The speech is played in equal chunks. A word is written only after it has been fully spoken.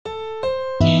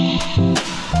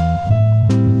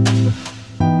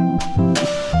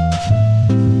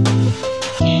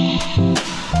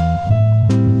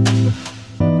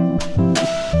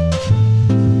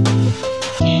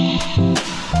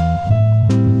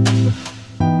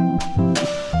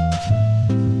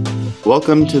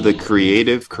Welcome to the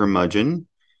Creative Curmudgeon.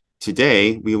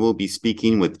 Today, we will be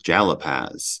speaking with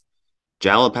Jalipaz.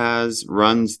 Jalipaz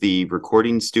runs the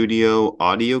recording studio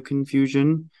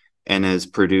Audioconfusion and has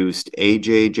produced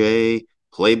AJJ,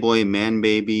 Playboy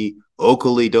Manbaby,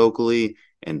 Oakley Dokley,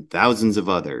 and thousands of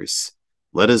others.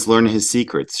 Let us learn his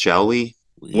secrets, shall we?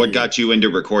 What got you into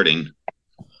recording?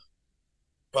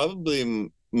 Probably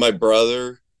my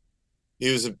brother.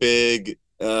 He was a big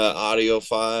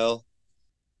audiophile.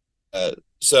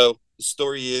 So the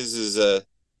story is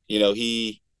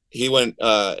he went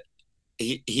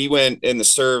he went in the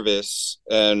service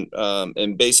and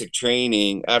in basic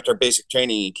training. After basic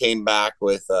training, he came back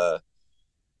with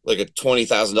like a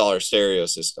 $20,000 stereo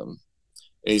system,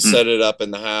 and he set it up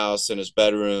in the house in his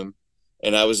bedroom.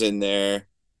 And I was in there,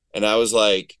 and I was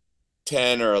like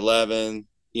 10 or 11.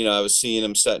 I was seeing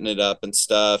him setting it up and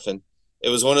stuff, and it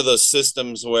was one of those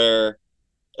systems where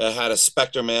it had a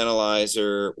spectrum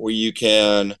analyzer where you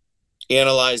can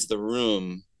analyze the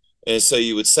room. And so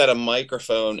you would set a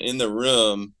microphone in the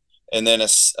room, and then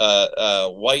a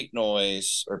white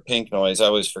noise or pink noise, I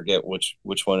always forget which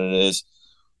one it is,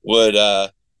 would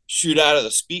shoot out of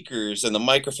the speakers, and the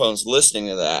microphone's listening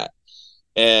to that.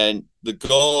 And the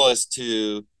goal is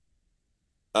to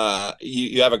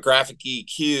you have a graphic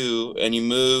EQ, and you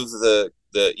move the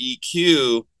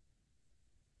EQ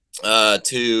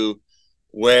to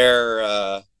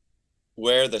where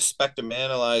the spectrum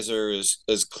analyzer is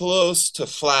as close to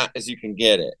flat as you can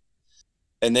get it.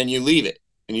 And then you leave it,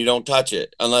 and you don't touch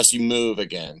it unless you move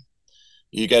again.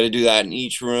 You got to do that in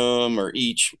each room or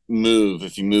each move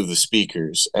if you move the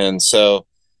speakers. And so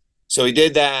he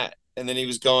did that, and then he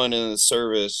was going in the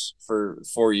service for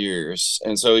 4 years.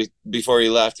 And so before he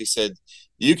left, he said,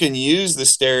 "You can use the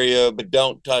stereo, but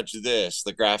don't touch this,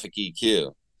 the graphic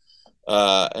EQ."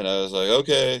 And I was like,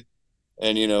 okay.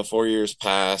 And 4 years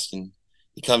passed, and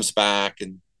he comes back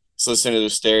and he's listening to the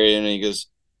stereo, and he goes,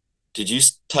 "Did you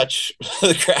touch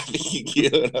the graphic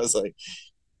EQ?" And I was like,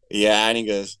 "Yeah." And he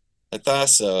goes, "I thought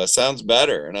so. It sounds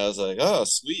better." And I was like, "Oh,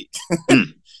 sweet."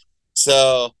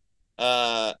 So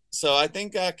I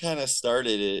think that kind of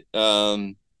started it.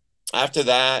 After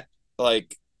that,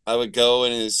 like, I would go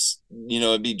in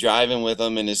I'd be driving with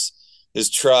him in his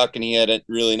truck, and he had a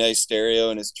really nice stereo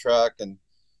in his truck, and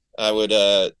I would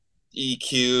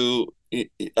EQ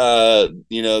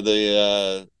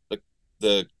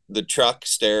the truck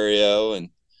stereo, and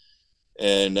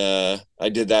I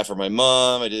did that for my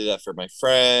mom. I did that for my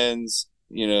friends,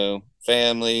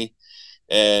 family,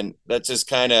 and that just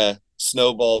kind of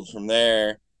snowballed from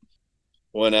there.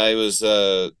 When I was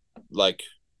like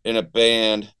in a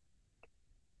band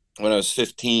when I was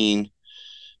 15,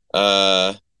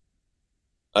 I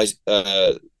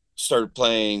started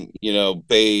playing,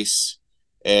 bass,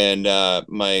 and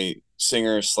my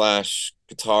singer slash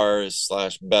guitarist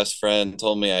slash best friend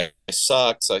told me I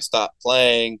sucked, so I stopped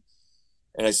playing,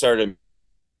 and I started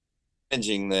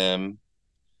managing them.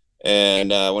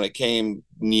 And when it came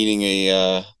needing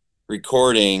a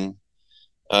recording,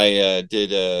 I did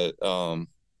the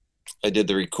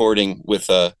recording with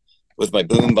my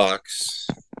boombox.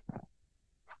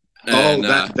 And,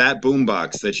 that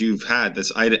boombox that you've had,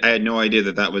 I had no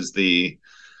idea that was the.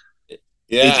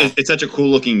 Yeah. It's such a cool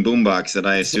looking boombox that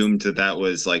I assumed that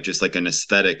was like just like an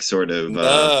aesthetic sort of.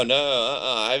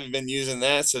 No. I've been using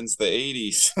that since the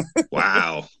 80s.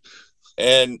 Wow.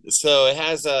 And so it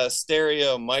has a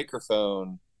stereo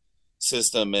microphone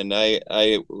system, and I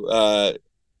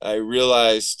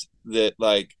realized that,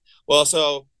 like, well,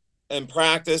 so in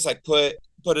practice I put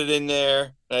it in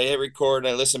there, and I hit record,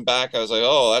 and I listened back. I was like,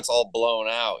 oh, that's all blown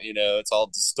out, it's all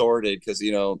distorted because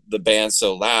the band's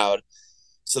so loud.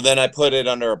 So then I put it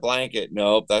under a blanket.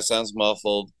 Nope, that sounds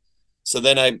muffled. So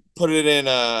then I put it in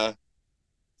the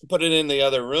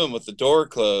other room with the door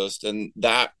closed, and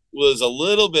that was a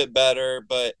little bit better,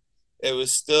 but it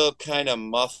was still kind of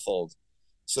muffled.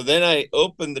 So then I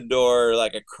opened the door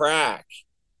like a crack,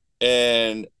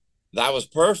 and that was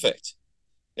perfect.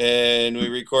 And we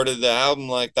recorded the album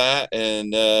like that,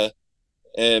 and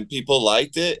people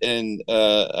liked it, and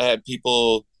I had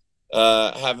people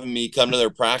having me come to their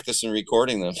practice and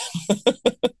recording them.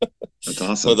 That's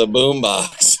awesome. With a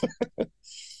boombox.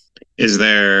 Is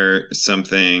there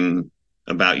something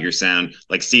about your sound,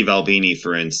 like Steve Albini,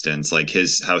 for instance, like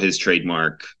how his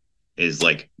trademark is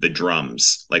like the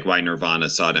drums. Like why Nirvana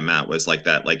sought him out was like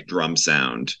that like drum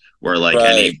sound where like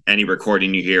Right. any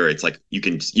recording you hear, it's like you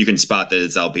can spot that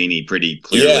it's Albini pretty Yeah.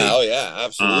 clearly. Oh, yeah.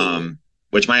 Absolutely. Um,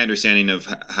 which my understanding of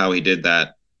how he did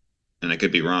that, and I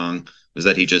could be wrong, was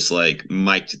that he just like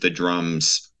mic'd the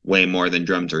drums way more than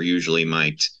drums are usually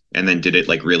mic'd, and then did it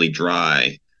like really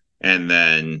dry, and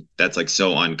then that's like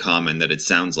so uncommon that it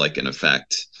sounds like an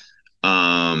effect.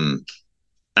 Um,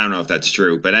 I don't know if that's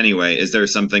true, but anyway, is there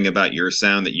something about your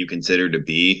sound that you consider to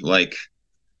be like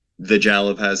the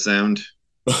Jalapaz sound?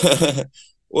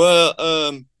 Well,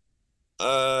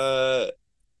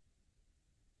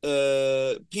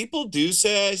 uh, people do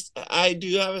say I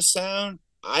do have a sound.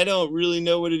 I don't really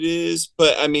know what it is,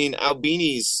 but I mean,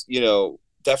 Albini's,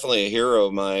 definitely a hero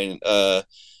of mine.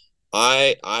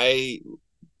 I,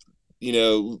 you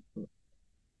know,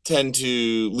 tend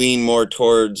to lean more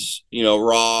towards,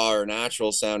 raw or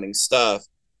natural sounding stuff.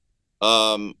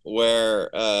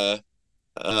 Where,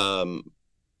 um,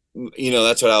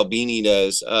 that's what Albini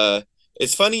does.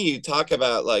 It's funny you talk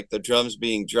about like the drums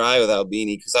being dry with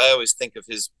Albini because I always think of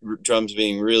his drums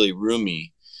being really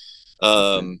roomy.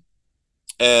 Um,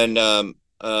 and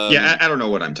Yeah, I don't know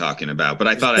what I'm talking about, but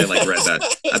I thought I like read that.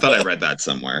 I thought I read that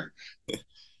somewhere.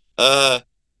 uh,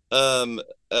 um,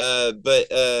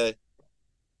 but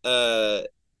uh,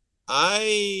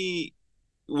 I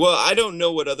well, I don't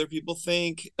know what other people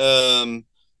think,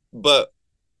 but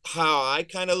how I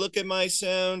kind of look at my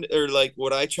sound or like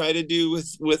what I try to do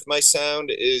with my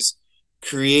sound is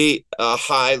create a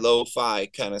high lo-fi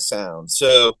kind of sound.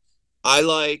 So I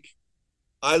like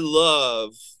I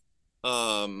love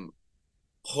um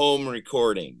home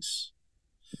recordings.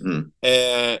 Mm,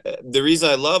 And the reason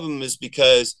I love them is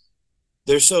because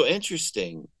they're so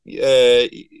interesting.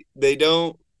 They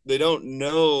don't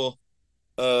know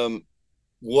um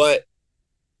what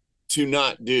to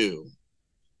not do.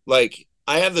 Like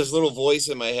I have this little voice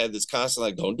in my head that's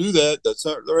constantly like, "Don't do that. That's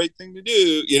not the right thing to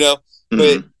do." But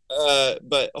mm,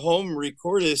 home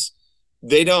recordists,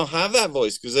 they don't have that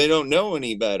voice because they don't know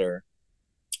any better,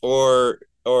 or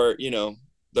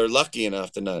they're lucky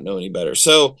enough to not know any better.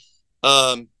 So,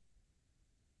 um,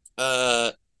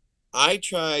 uh, I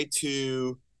try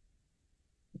to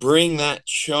bring that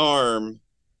charm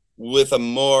with a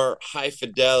more high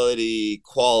fidelity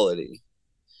quality.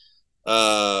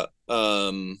 Uh,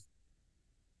 um,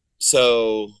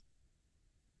 so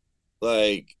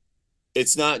like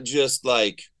it's not just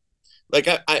like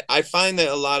I find that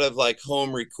a lot of like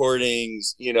home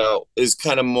recordings, is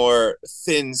kind of more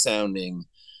thin sounding.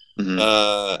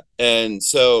 mm, And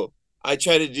so I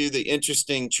try to do the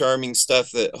interesting, charming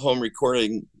stuff that home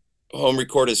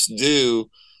recordists do,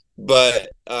 but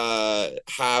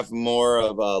have more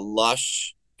of a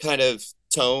lush kind of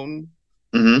tone,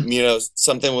 mm,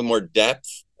 something with more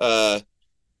depth.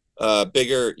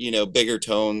 Bigger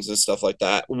tones and stuff like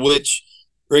that, which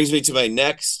brings me to my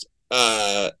next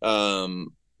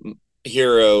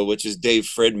hero, which is Dave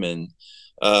Fridman,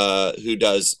 who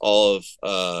does all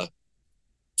of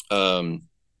um,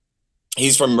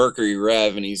 he's from Mercury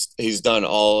Rev, and he's done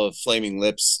all of Flaming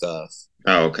Lips stuff.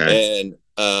 Oh, okay.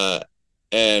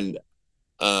 And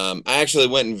I actually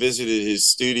went and visited his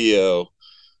studio.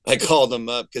 I called him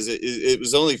up because it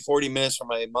was only 40 minutes from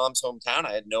my mom's hometown.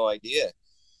 I had no idea.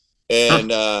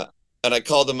 Huh. And I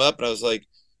called him up and I was like,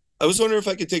 I was wondering if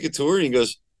I could take a tour. And he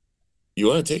goes, "You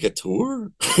want to take a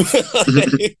tour?"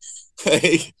 I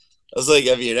was like,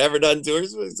 "Have you never done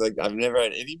tours?" He's like, "I've never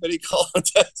had anybody call on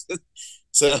Texas."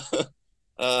 So,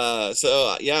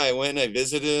 yeah, I went and I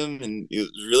visited him, and he was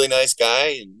a really nice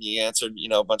guy, and he answered,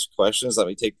 a bunch of questions, let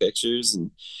me take pictures,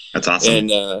 That's awesome.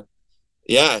 and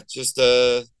yeah, just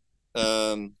yeah,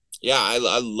 I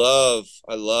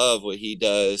love what he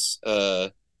does.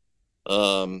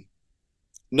 Um,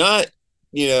 not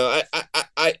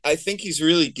I think he's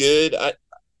really good.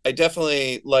 I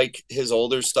definitely like his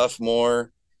older stuff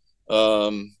more.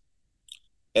 um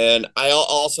and I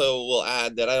also will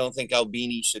add that I don't think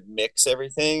Albini should mix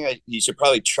everything. He should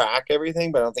probably track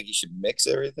everything, but I don't think he should mix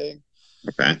everything.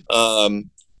 Okay. um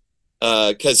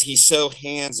because he's so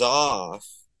hands off,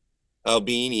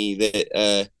 Albini,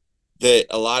 that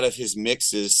a lot of his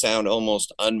mixes sound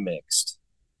almost unmixed.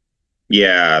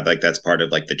 Yeah, like that's part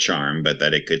of like the charm, but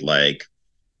that it could like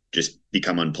just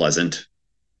become unpleasant.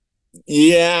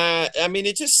 Yeah, I mean,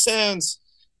 it sounds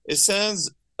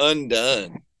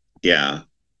undone. Yeah.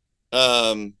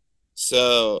 Um,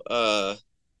 so,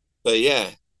 but yeah,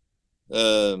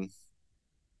 um,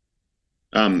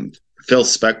 Um, Phil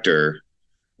Spector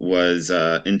was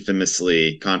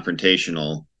infamously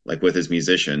confrontational, like with his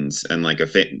musicians, and like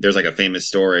there's like a famous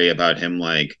story about him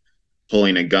like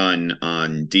pulling a gun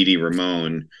on Dee Dee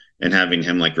Ramone and having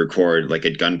him like record like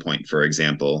at gunpoint, for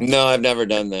example. No, I've never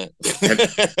done Have,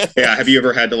 that. yeah, have you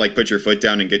ever had to like put your foot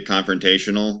down and get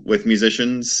confrontational with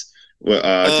musicians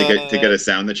to get uh, a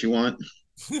sound that you want?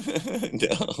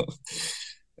 no.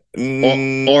 Or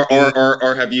Mm,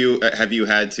 or have you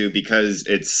had to, because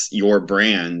it's your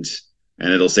brand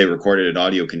and it'll say recorded at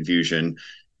Audio Confusion?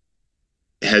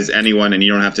 Has anyone, and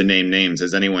you don't have to name names,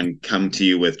 has anyone come to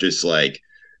you with just like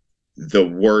the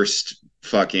worst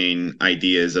fucking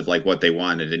ideas of like what they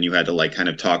wanted, and you had to like kind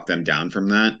of talk them down from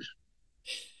that?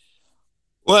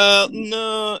 well,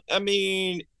 no, I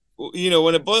mean,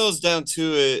 when it boils down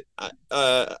to it,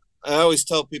 I always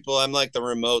tell people I'm like the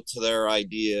remote to their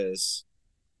ideas.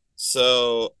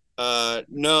 So,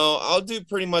 no, I'll do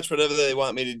pretty much whatever they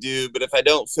want me to do. But if I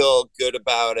don't feel good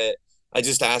about it, I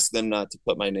just ask them not to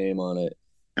put my name on it.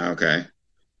 Okay.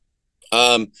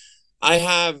 Um, I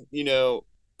have,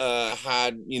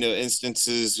 had,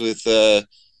 instances with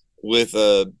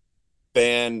a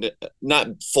band, not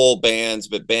full bands,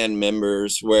 but band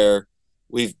members where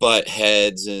we've butt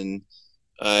heads, and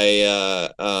I,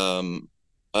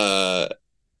 uh,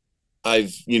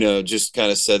 I've, just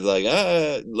kind of said like,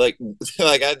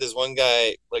 like I had this one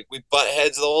guy, like we butt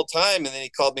heads the whole time. And then he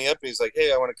called me up and he's like,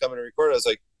 "Hey, I want to come and record." I was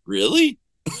like, "Really?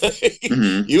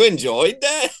 Mm-hmm. You enjoyed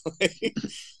that?"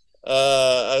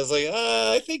 I was like,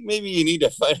 I think maybe you need to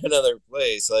find another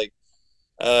place. Like,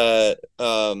 uh,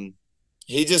 um,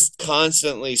 he just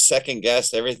constantly second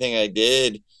guessed everything I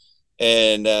did.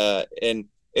 And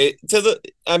it to the,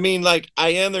 I mean, like I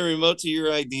am the remote to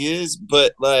your ideas,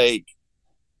 but like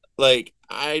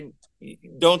I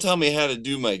don't tell me how to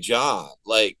do my job.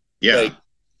 Yeah. Like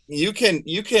you can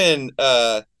you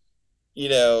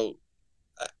know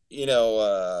you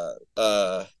know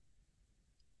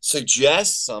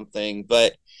suggest something,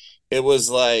 but it was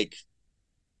like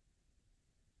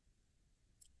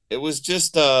it was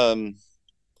just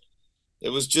it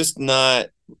was just not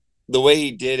the way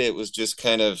he did it was just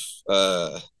kind of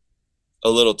a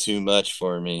little too much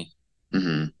for me.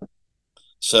 Mm-hmm.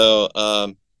 So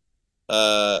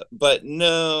but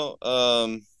no,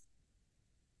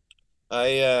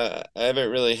 I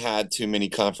haven't really had too many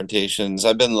confrontations.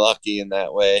 I've been lucky in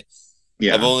that way. I've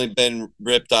Yeah. only been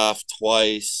ripped off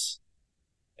twice,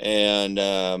 and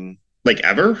Like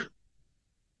ever?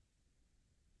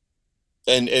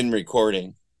 in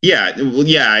recording. Yeah. Well,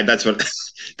 yeah, that's what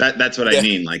that's what I Yeah.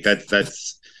 mean. Like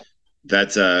that's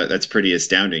pretty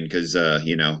astounding because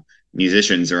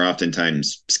musicians are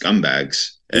oftentimes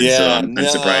scumbags. And so Yeah, I'm no.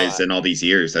 surprised in all these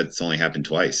years that's only happened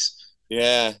twice.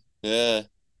 Yeah, yeah.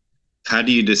 How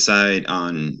do you decide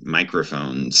on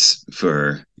microphones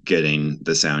for getting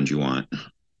the sound you want?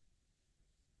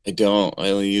 I don't. I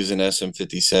only use an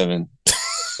SM57.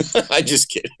 I just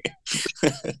kidding.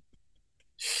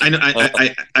 I know Uh,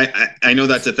 I know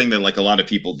that's a thing that like a lot of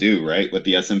people do, right? With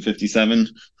the SM57.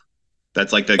 oh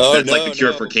That's like the no,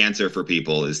 cure for no. cancer for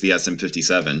people is the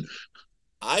SM57.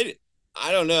 I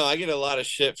I don't know. I get a lot of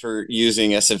shit for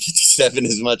using SM57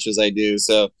 as much as I do.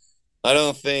 So I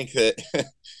don't think that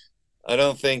I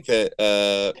don't think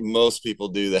that most people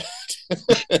do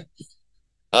that.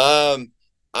 I've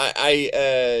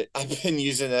been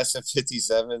using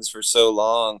SM57s for so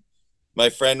long. My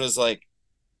friend was like,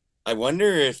 "I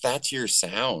wonder if that's your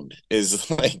sound." Is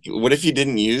like, what if you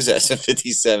didn't use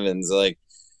SM57s? Like,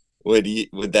 would you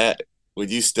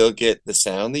still get the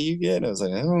sound that you get? And I was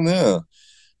like, I don't know.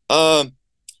 Um,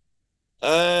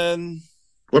 um,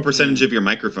 What percentage hmm. of your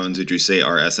microphones would you say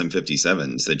are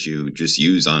SM57s that you just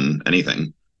use on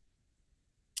anything?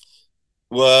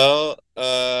 Well,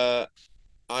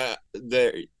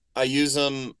 there I use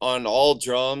them on all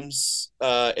drums,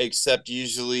 except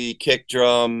usually kick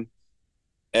drum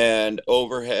and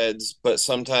overheads. But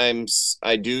sometimes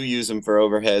I do use them for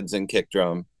overheads and kick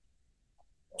drum.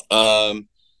 Um,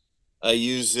 I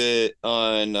use it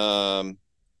on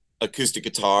acoustic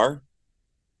guitar.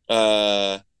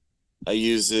 Uh, I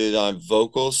use it on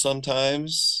vocals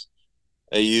sometimes.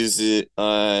 I use it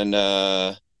on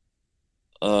uh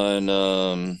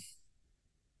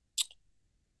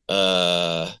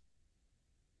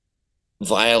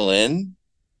violin.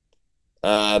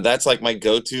 That's like my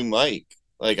go-to mic.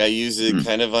 Like I use it Hmm.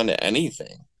 kind of on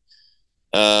anything.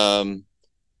 Um,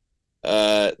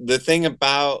 the thing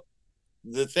about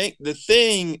the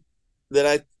thing that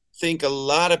I think a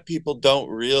lot of people don't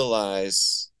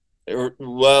realize, or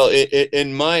well,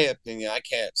 in my opinion, I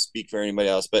can't speak for anybody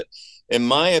else, but in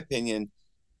my opinion,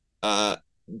 uh,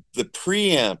 the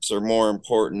preamps are more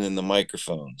important than the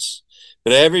microphones.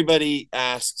 But everybody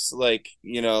asks, like,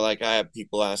 like I have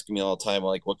people asking me all the time,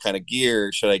 like, what kind of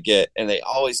gear should I get? And they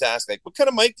always ask, like, what kind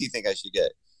of mic do you think I should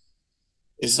get?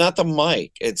 It's not the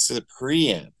mic, it's the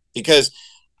preamp. Because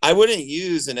I wouldn't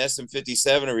use an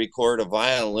SM57 to record a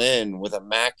violin with a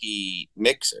Mackie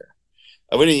mixer.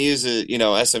 I wouldn't use a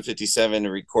SM57 to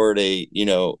record a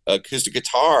acoustic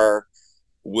guitar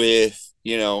with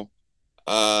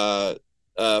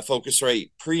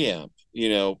Focusrite preamp.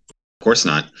 Of course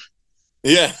not.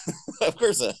 Yeah, of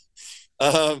course not.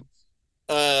 Um,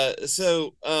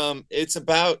 it's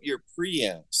about your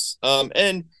preamps.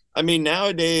 And I mean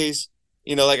nowadays,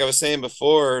 like I was saying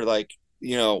before, like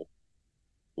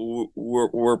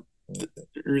we're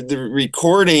the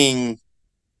recording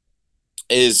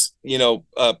is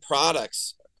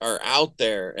products are out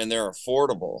there and they're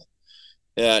affordable,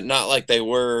 not like they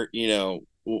were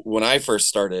when I first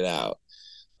started out.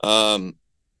 um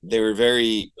they were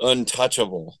very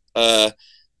untouchable,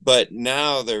 but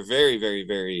now they're very very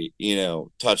very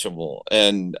touchable,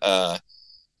 and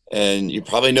you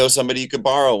probably know somebody you could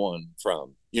borrow one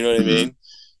from, you know what I Mm-hmm. mean?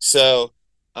 So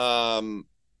um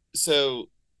so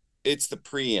it's the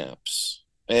preamps,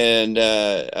 and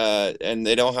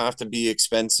they don't have to be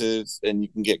expensive, and you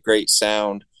can get great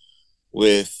sound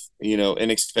with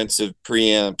inexpensive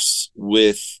preamps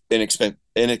with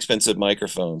inexpensive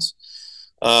microphones.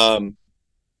 um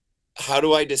how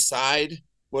do I decide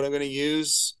what I'm going to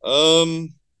use?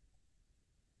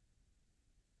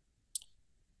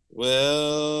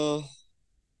 Well,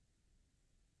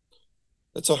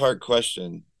 that's a hard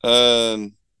question.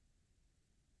 I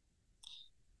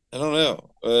don't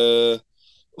know.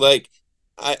 Like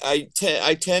I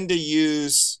tend to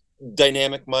use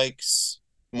dynamic mics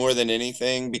more than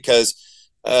anything, because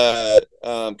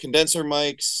condenser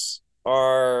mics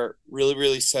are really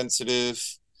really sensitive,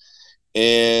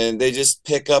 and they just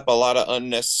pick up a lot of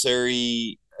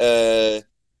unnecessary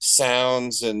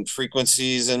sounds and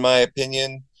frequencies, in my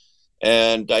opinion.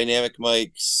 And dynamic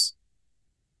mics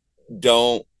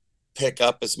don't pick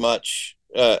up as much.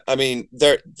 I mean,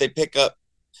 they pick up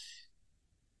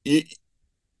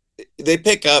they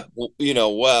pick up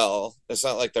well. It's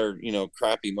not like they're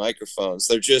crappy microphones.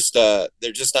 They're just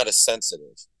not as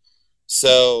sensitive.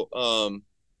 So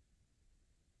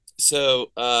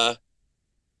so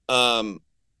um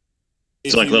So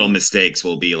if like little you mistakes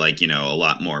will be like, a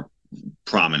lot more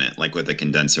prominent, like with a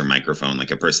condenser microphone,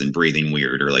 like a person breathing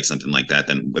weird or like something like that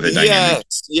than with a dynamic.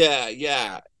 Yes,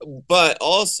 yeah. But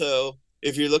also,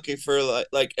 if you're looking for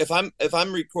like if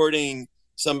I'm recording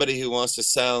somebody who wants to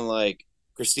sound like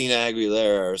Christina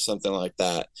Aguilera or something like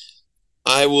that,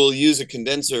 I will use a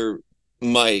condenser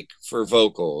mic for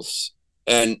vocals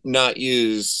and not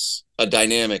use a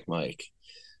dynamic mic.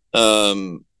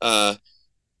 Um uh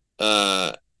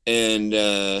uh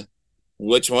and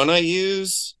which one I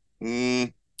use?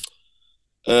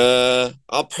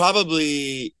 I'll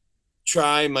probably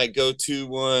try my go-to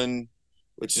one,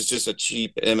 which is just a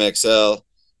cheap MXL,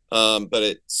 but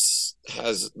it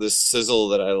has the sizzle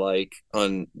that I like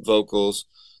on vocals.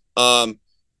 Um,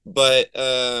 but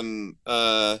um,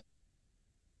 uh,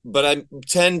 but I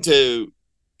tend to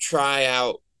try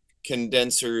out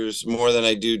condensers more than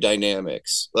I do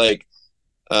dynamics.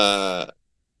 Uh,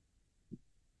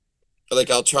 like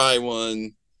I'll try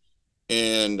one,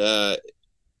 and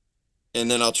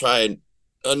then I'll try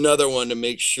another one to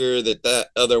make sure that that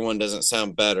other one doesn't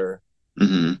sound better.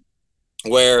 Mm-hmm.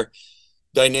 Where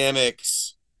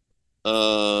dynamics,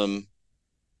 um,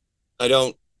 I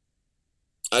don't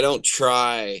I don't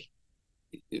try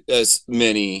as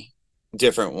many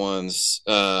different ones.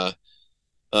 I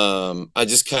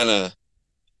just kind of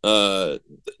I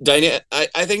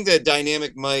think that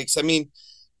dynamic mics. I mean,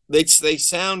 they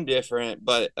sound different,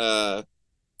 but I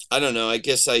don't know. I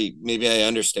guess maybe I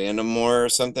understand them more or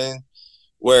something.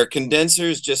 Where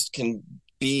condensers just can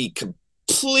be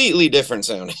completely different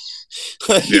sounding.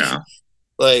 like Yeah.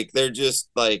 like they're just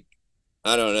like,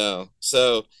 I don't know.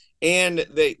 So, and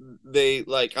they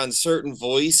like on certain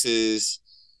voices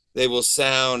they will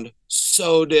sound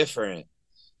so different.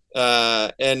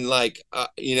 And like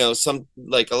some,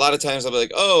 like a lot of times I'll be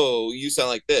like, oh, you sound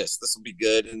like this will be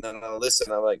good, and then I'll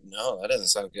listen, I'm like, no, that doesn't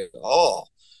sound good at all.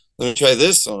 Let me try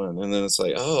this one, and then it's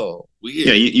like, oh,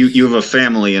 Yeah, weird. you have a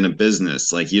family and a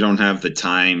business. Like you don't have the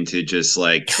time to just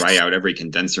like try out every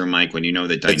condenser mic when you know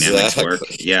the dynamics work.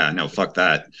 Exactly. Yeah, no, fuck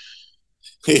that.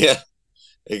 Yeah,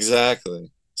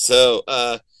 exactly. So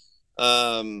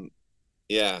um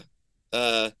yeah.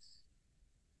 uh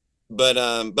but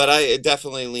I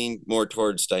definitely lean more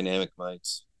towards dynamic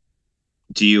mics.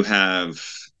 Do you have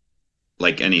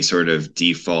like any sort of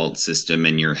default system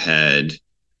in your head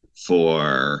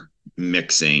for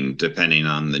mixing depending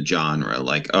on the genre?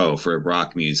 Like, oh, for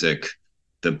rock music,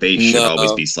 the bass should No,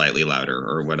 always be slightly louder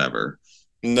or whatever.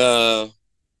 no,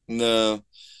 no.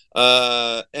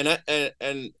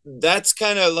 And that's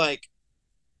kind of like,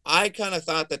 I kind of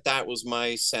thought that that was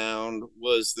my sound,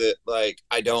 was that like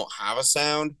I don't have a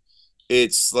sound.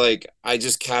 It's like I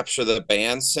just capture the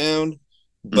band sound.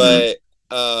 Mm-hmm.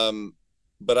 But um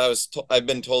but I've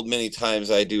been told many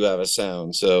times I do have a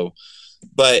sound. So,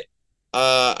 but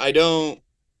I don't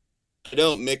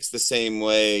mix the same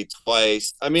way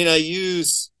twice. I mean, I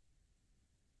use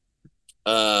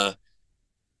uh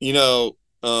you know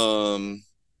um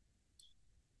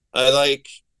I like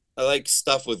I like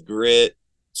stuff with grit.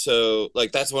 So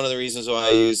like that's one of the reasons why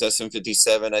I use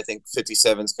SM57. I think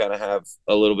 57s kind of have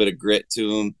a little bit of grit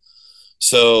to them.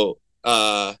 So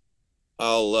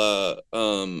I'll uh,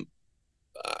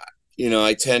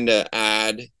 I tend to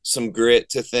add some grit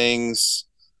to things.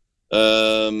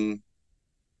 Um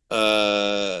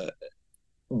uh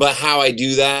but how I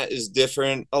do that is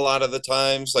different a lot of the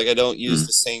times. Like I don't use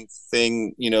the same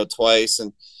thing, twice,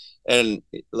 and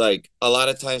like a lot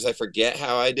of times I forget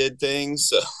how I did things.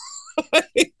 So I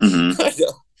Mm-hmm.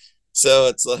 don't, so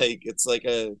it's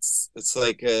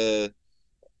like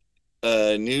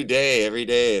a new day every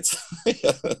day. It's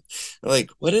like,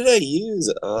 what did I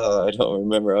use? Oh, I don't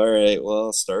remember. All right, well,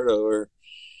 I'll start over.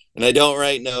 And I don't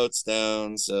write notes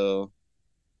down, so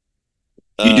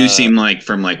You do uh seem like,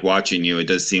 from like watching you, it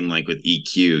does seem like with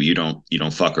EQ, you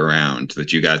don't fuck around,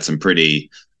 that you got some pretty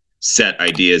set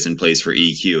ideas in place for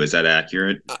EQ. Is that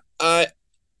accurate? I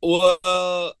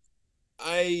well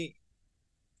I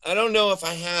I don't know if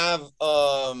I have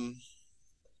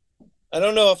I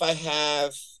don't know if I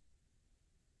have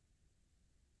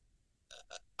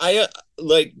I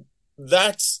like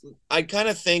that's I kind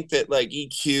of think that like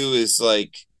EQ is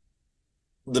like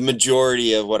the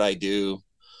majority of what I do.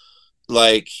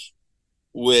 Like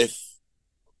with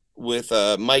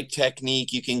mic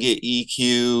technique, you can get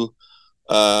EQ,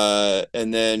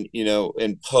 and then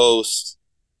in post,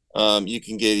 you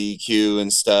can get EQ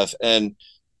and stuff,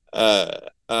 uh,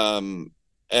 um,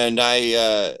 and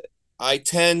I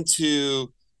tend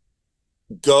to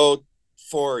go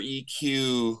for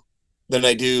EQ than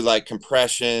I do like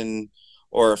compression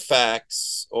or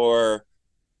effects, or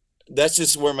that's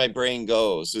just where my brain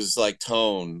goes, is like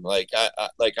tone. Like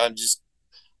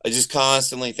I just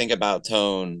constantly think about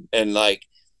tone, and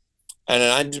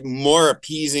I'm more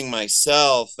appeasing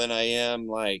myself than I am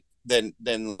like than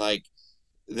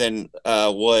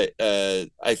what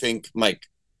I think my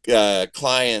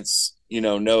clients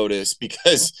notice,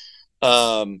 because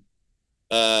um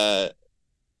uh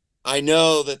I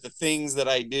know that the things that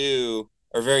I do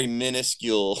are very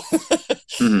minuscule,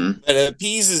 Mm-hmm. but it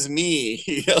appeases me,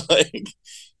 like,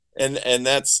 and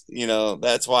that's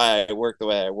why I work the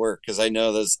way I work, because I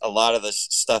know there's a lot of the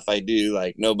stuff I do,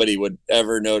 like nobody would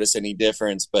ever notice any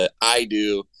difference, but I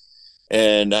do,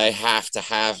 and I have to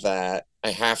have that.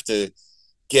 I have to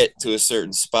get to a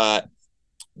certain spot.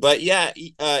 But yeah,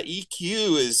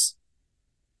 EQ is,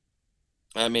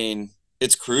 I mean,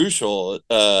 it's crucial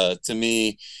to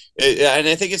me, and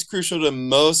I think it's crucial to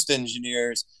most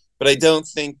engineers. But I don't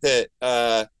think that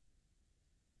I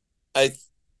I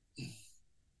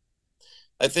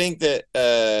think that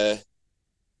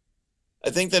I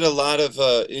think that a lot of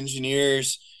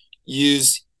engineers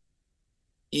use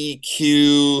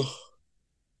EQ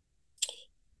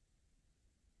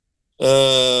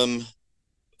um,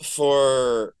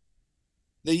 for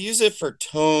they use it for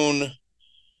tone,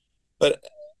 but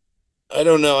I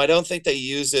don't know. I don't think they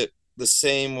use it the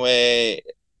same way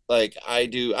like I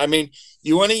do. I mean,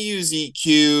 you want to use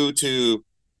EQ to,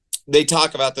 they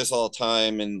talk about this all the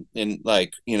time in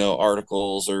like,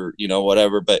 articles or,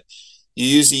 whatever, but you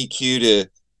use EQ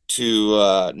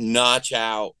to notch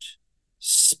out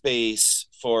space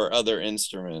for other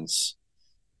instruments.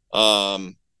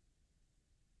 Um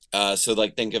so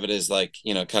like think of it as like,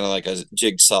 kind of like a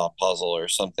jigsaw puzzle or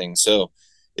something. So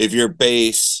if your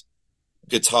bass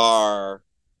guitar,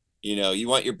 you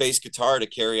want your bass guitar to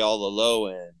carry all the low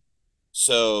end.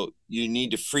 So you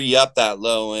need to free up that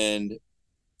low end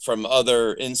from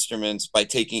other instruments by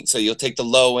taking, so you'll take the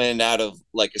low end out of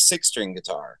like a six string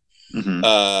guitar,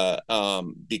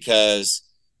 Mm-hmm. because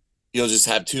you'll just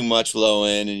have too much low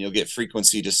end and you'll get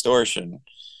frequency distortion.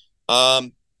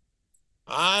 Um,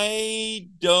 I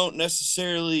don't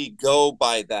necessarily go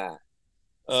by that.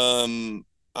 Um,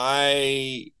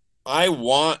 I I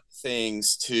want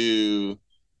things to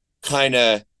kind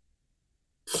of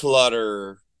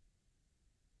clutter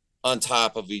on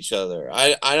top of each other.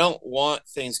 I don't want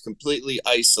things completely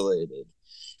isolated.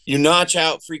 You notch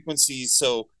out frequencies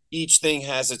so each thing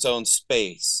has its own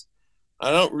space.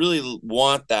 I don't really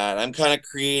want that. I'm kind of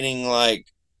creating like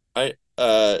I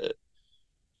uh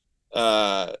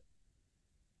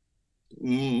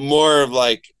more of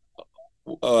like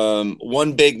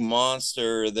one big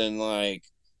monster than like,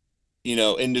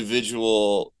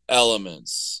 individual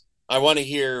elements. I want to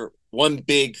hear one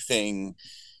big thing,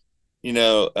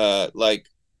 like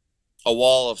a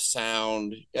wall of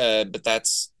sound, but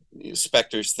that's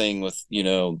Spectre's thing with,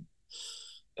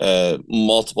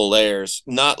 multiple layers.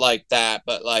 Not like that,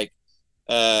 but like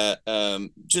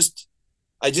just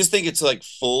I just think it's like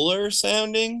fuller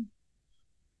sounding.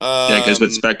 Yeah, because with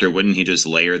Um Spectre, wouldn't he just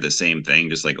layer the same thing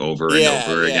just like over and yeah,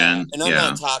 over yeah. again? And I'm Yeah.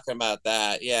 not talking about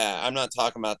that. Yeah, I'm not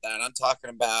talking about that. I'm talking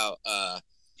about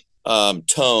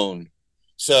tone.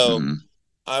 So Hmm.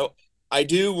 I I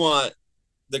do want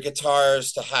the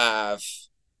guitars to have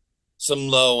some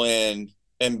low end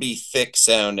and be thick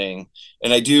sounding,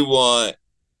 and I do want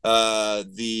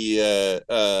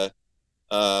the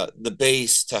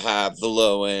bass to have the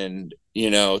low end,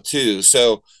 too.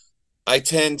 So I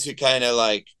tend to kind of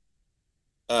like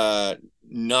uh,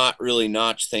 not really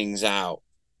notch things out.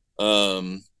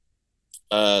 Um,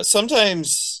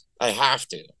 Sometimes I have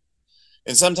to,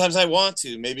 and sometimes I want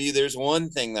to. Maybe there's one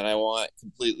thing that I want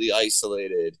completely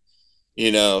isolated,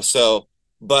 So,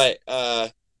 but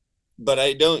but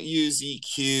I don't use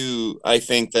EQ. I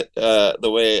think that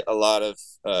the way a lot of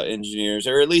engineers,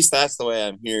 or at least that's the way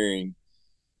I'm hearing,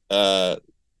 uh,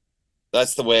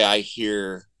 that's the way I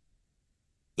hear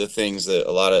the things that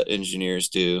a lot of engineers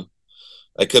do.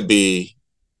 I could be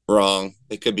wrong.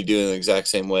 They could be doing the exact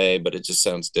same way, but it just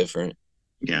sounds different.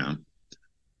 Yeah.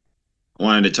 I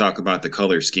wanted to talk about the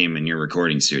color scheme in your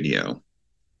recording studio.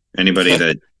 Anybody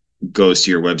that goes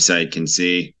to your website can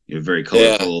see you're very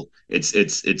Yeah. colorful.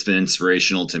 It's been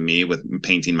inspirational to me with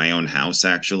painting my own house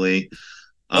actually.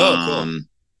 Oh, cool. Um,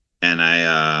 and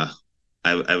I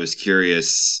was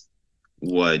curious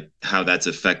what how that's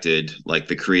affected like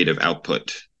the creative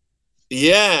output.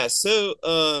 Yeah. So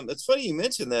it's funny you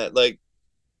mentioned that. Like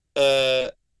uh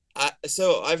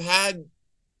I've had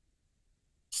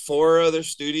four other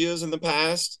studios in the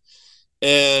past,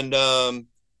 and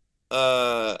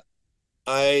uh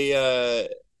I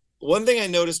one thing I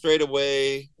noticed right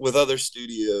away with other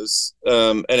studios,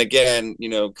 and again,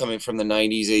 coming from the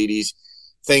 '90s, '80s,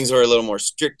 things were a little more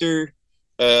stricter,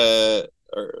 or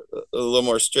a little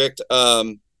more strict.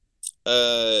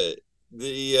 Uh,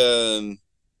 the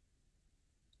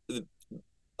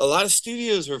a lot of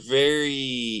studios were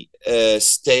very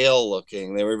stale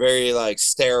looking. They were very like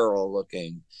sterile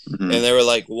looking, and Hmm. they were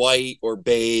like white or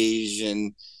beige,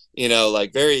 and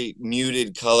like very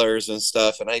muted colors and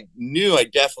stuff. And I knew I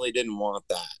definitely didn't want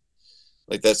that.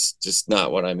 Like that's just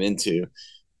not what I'm into.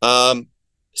 Um,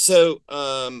 so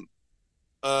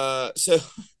so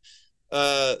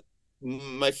uh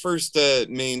my first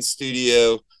main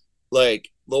studio, like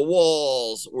the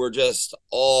walls were just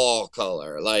all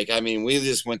color. Like I mean, we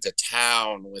just went to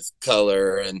town with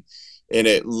color, and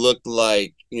it looked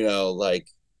like, like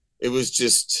it was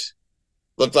just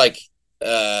looked like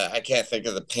I can't think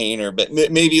of the painter, but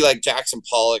maybe like Jackson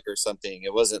Pollock or something.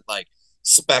 It wasn't like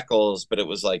speckles, but it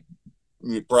was like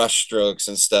brush strokes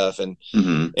and stuff,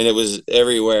 Hmm. and it was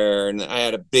everywhere. And I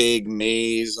had a big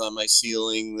maze on my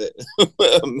ceiling that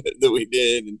that we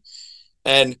did,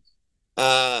 and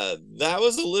that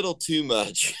was a little too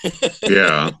much.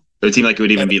 Yeah. It seemed like it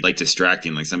would even And be like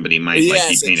distracting. Like somebody might like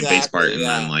be yes, painting a bass part exactly, and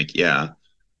then yeah. like, yeah.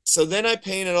 So then I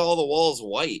painted all the walls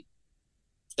white,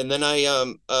 and then I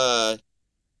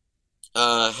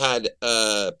had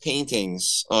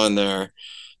paintings on there.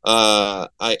 I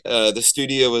The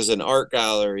studio was an art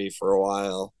gallery for a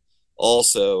while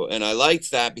also, and I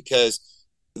liked that because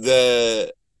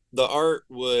the the art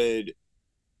would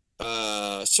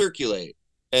circulate,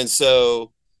 and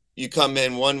so you come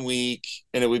in one week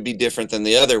and it would be different than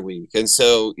the other week, and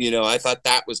so I thought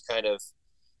that was kind of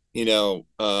you know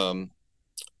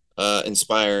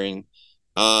inspiring,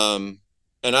 um,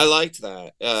 and I liked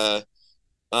that.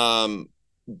 Um,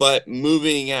 but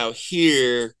moving out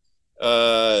here,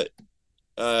 uh,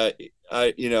 uh,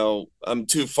 I'm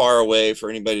too far away for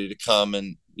anybody to come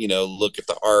and look at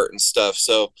the art and stuff.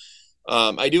 So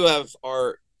I do have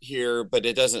art here, but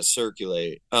it doesn't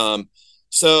circulate.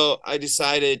 So I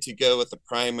decided to go with the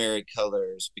primary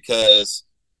colors because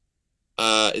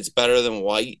it's better than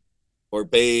white or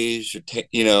beige,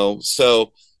 or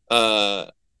So uh,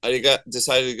 I got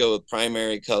decided to go with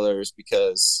primary colors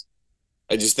because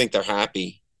I just think they're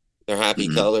happy. They're happy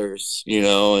Hmm. colors,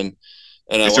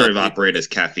 and I They sort want of people operate to. as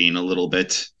caffeine a little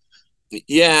bit.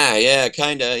 Yeah, yeah,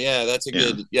 kind of. Yeah,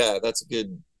 Yeah. that's a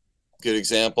good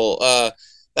example.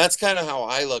 That's kind of how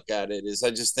I look at it. Is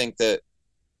I just think that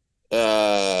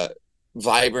uh,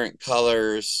 vibrant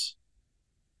colors,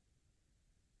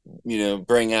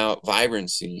 bring out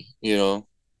vibrancy.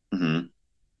 Hmm.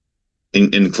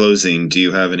 In closing, do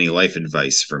you have any life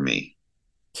advice for me?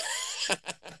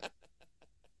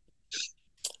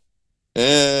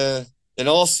 Uh, in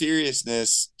all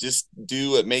seriousness, just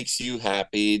do what makes you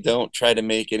happy. Don't try to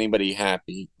make anybody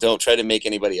happy. Don't try to make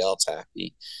anybody else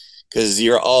happy, because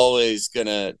you're always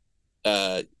gonna,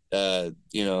 uh,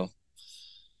 you know,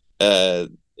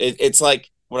 it's like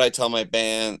what I tell my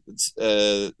bands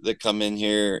that come in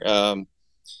here,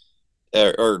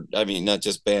 or I mean, not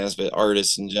just bands, but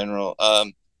artists in general.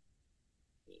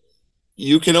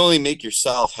 You can only make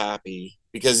yourself happy,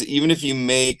 because even if you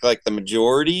make like the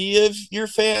majority of your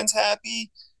fans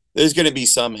happy, there's going to be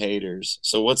some haters.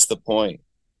 So what's the point?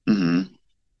 Mm-hmm.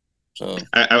 So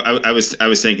I was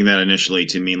thinking that initially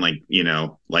to mean like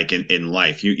like in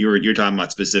life. You're talking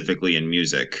about specifically in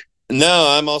music. no,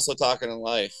 I'm also talking in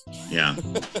life. Yeah.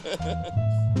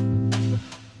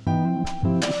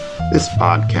 This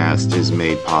podcast is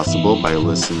made possible by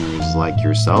listeners like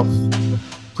yourself.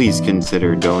 Please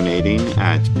consider donating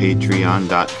at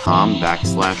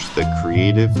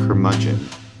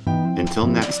patreon.com/thecreativecurmudgeon. Until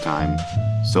next time,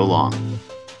 so long.